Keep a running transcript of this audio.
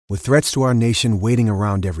With threats to our nation waiting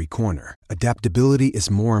around every corner, adaptability is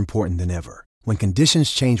more important than ever. When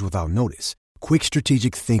conditions change without notice, quick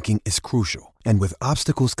strategic thinking is crucial. And with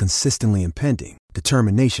obstacles consistently impending,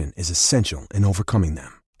 determination is essential in overcoming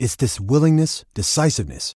them. It's this willingness,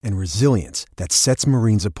 decisiveness, and resilience that sets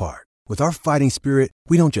Marines apart. With our fighting spirit,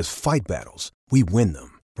 we don't just fight battles, we win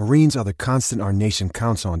them. Marines are the constant our nation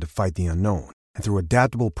counts on to fight the unknown. And through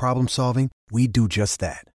adaptable problem solving, we do just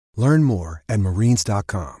that. Learn more at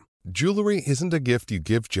marines.com. Jewelry isn't a gift you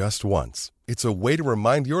give just once. It's a way to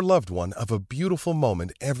remind your loved one of a beautiful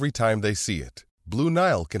moment every time they see it. Blue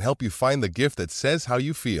Nile can help you find the gift that says how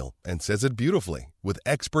you feel and says it beautifully, with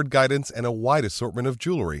expert guidance and a wide assortment of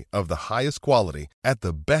jewelry of the highest quality at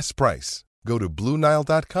the best price. Go to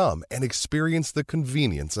BlueNile.com and experience the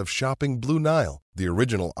convenience of shopping Blue Nile, the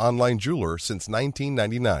original online jeweler since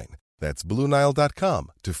 1999. That's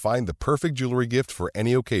BlueNile.com to find the perfect jewelry gift for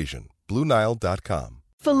any occasion. BlueNile.com.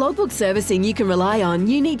 For logbook servicing you can rely on,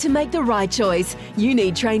 you need to make the right choice. You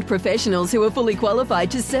need trained professionals who are fully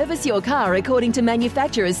qualified to service your car according to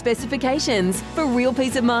manufacturer's specifications. For real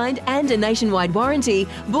peace of mind and a nationwide warranty,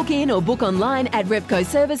 book in or book online at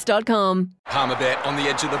repcoservice.com. Palmerbet on the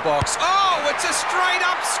edge of the box. Oh, it's a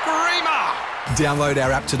straight-up screamer! Download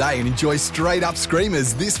our app today and enjoy straight-up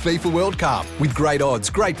screamers this FIFA World Cup with great odds,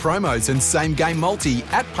 great promos and same-game multi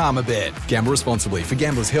at Palmerbet. Gamble responsibly. For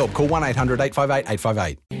Gamblers' Help, call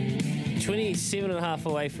 1-800-858-858. 27 and a half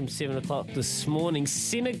away from 7 o'clock this morning.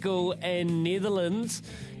 Senegal and Netherlands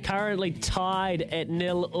currently tied at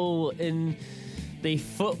 0-0 in the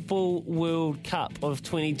Football World Cup of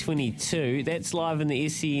 2022. That's live in the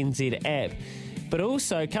SENZ app. But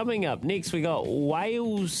also, coming up next, we got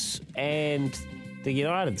Wales and the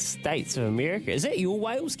United States of America. Is that your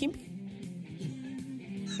Wales, Kempy?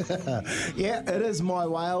 Yeah, it is my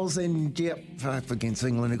Wales. And, yeah, against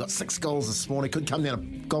England, who got 6 goals this morning. Could come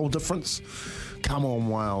down a goal difference. Come on,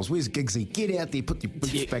 Wales. Where's Giggsy? Get out there, put your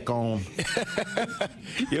boots back on.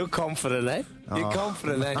 You're confident, eh? You're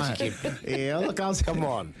confident, aren't you, Kempy? Yeah, look, Come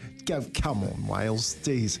on. Come on, Wales.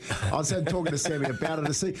 Jeez. I was talking to Sammy about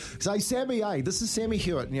it. So Sammy, hey, this is Sammy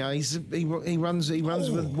Hewitt. You know, he runs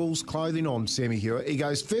with Wolves clothing on, Sammy Hewitt. He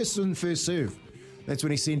goes first in, first serve. That's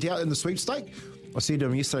when he sent out in the sweepstake. I said to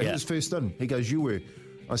him yesterday, who was first in? He goes, you were.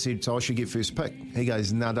 I said, so I should get first pick. He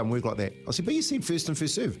goes, no, don't work like that. I said, but you said first in,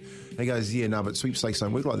 first serve. He goes, yeah, no, but sweepstakes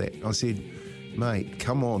don't work like that. I said, mate,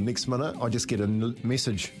 come on. Next minute, I just get a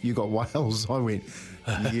message. You got Wales. I went,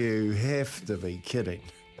 you have to be kidding.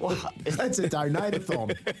 Well, it's a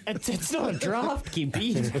donate-a-thon. It's not a draft,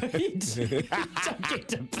 Kempy. You don't get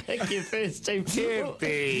to pick your first team.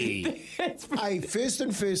 Kempy. Hey, first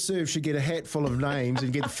and first serve should get a hat full of names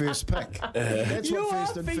and get the first pick. That's You what are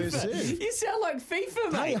first and FIFA. first serve. You sound like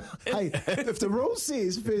FIFA, mate. Hey, if the rule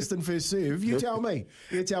says first and first serve, you tell me.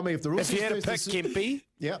 You tell me if the rule If says you had to first pick and serve. Kempy,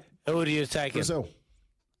 Yeah, who would you take? Brazil.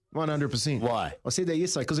 100%. Why? I said that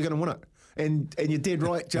yesterday because they're going to win it. And you're dead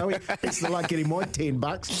right, Joey. It's like getting my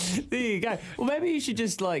 $10. There you go. Well, maybe you should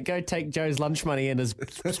just go take Joe's lunch money and his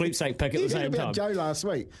sweepstake pick at the You same heard time. about Joe last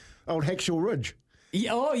week. Old Hackshaw Ridge.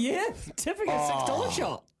 Yeah, oh, yeah. Tipping a $6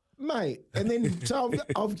 shot. Mate, and then so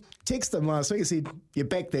I've texted him last week. I said, "You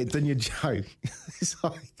backed that, didn't you, Joe?" He's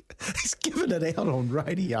like, he's given it out on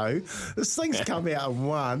radio. This thing's come out and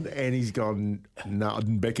won, and he's gone, "No, I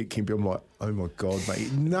didn't back it, Kempy." I'm like, "Oh my god,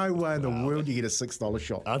 mate! No way in the world you get a $6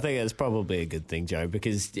 shot." I think it's probably a good thing, Joe,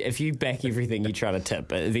 because if you back everything you try to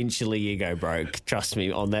tip, eventually you go broke. Trust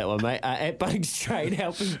me on that one, mate. At Bunnings Trade,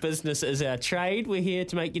 helping business is our trade. We're here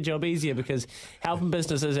to make your job easier because helping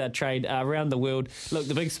business is our trade around the world. Look,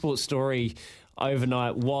 the big sports story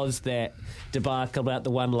overnight was that debacle about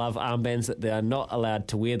the One Love armbands that they are not allowed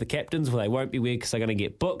to wear. The captains, well, they won't be wearing because they're going to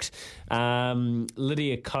get booked.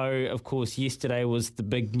 Lydia Ko, of course, yesterday was the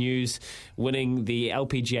big news, winning the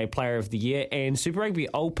LPGA Player of the Year. And Super Rugby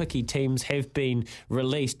Old Picky teams have been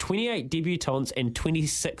released. 28 debutants and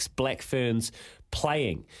 26 Black Ferns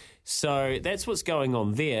playing. So that's what's going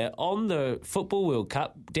on there. On the Football World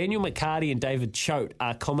Cup, Daniel McCarty and David Choate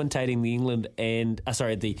are commentating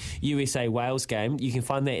the USA Wales game. You can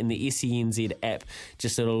find that in the SENZ app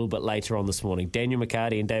just a little bit later on this morning. Daniel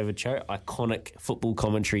McCarty and David Choate, iconic football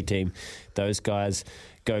commentary team. Those guys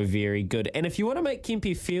go very good. And if you want to make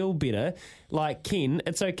Kempy feel better, like Ken,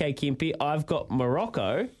 it's okay, Kempy, I've got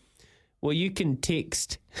Morocco. Well, you can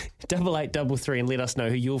text 8833 and let us know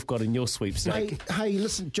who you've got in your sweepstake. Hey,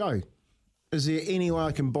 listen, Joe, is there any way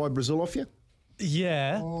I can buy Brazil off you?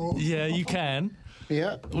 Yeah, you can.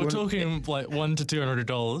 Yeah. We're talking like $100 to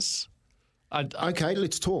 $200. Okay,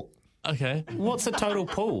 let's talk. Okay. What's the total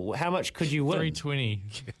pool? How much could you win? 320.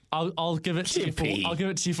 I'll give it to you for. Kimpy. I'll give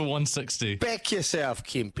it to you for 160. Back yourself,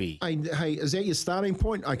 Kimpy. Hey, is that your starting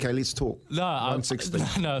point? Okay, let's talk. No,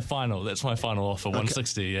 160. No, final. That's my final offer.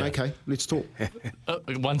 160. Yeah. Okay, let's talk.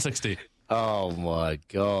 160. Oh my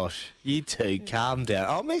gosh. You two, calm down.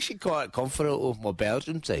 I'm actually quite confident with my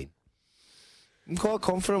Belgium team. I'm quite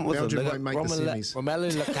confident with Belgium them. won't make the semis.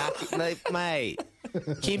 Romelu Lukaku, mate.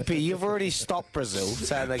 Kimpy, you've already stopped Brazil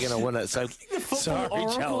saying they're going to win it. So sorry,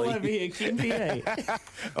 Oracle Charlie. over here, Kimpy, eh?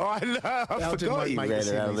 Oh, I know. I Belgium forgot won't you make ran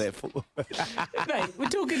the around semis. that football. Mate, we're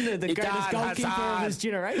talking to the He greatest done, goalkeeper of Hassan. his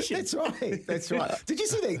generation. That's right. That's right. Did you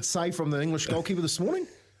see that save from the English goalkeeper this morning?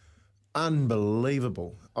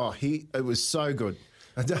 Unbelievable. Oh, it was so good.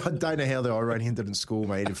 I don't know how the Iranian didn't score,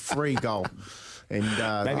 mate. A free goal. And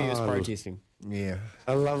Maybe he was protesting. Yeah.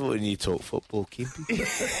 I love it when you talk football,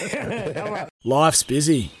 Kimpy. Life's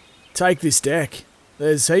busy. Take this deck.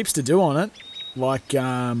 There's heaps to do on it, like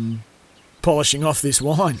polishing off this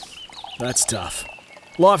wine. That's tough.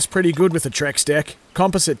 Life's pretty good with a Trex deck.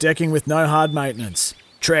 Composite decking with no hard maintenance.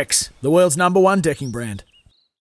 Trex, the world's #1 decking brand.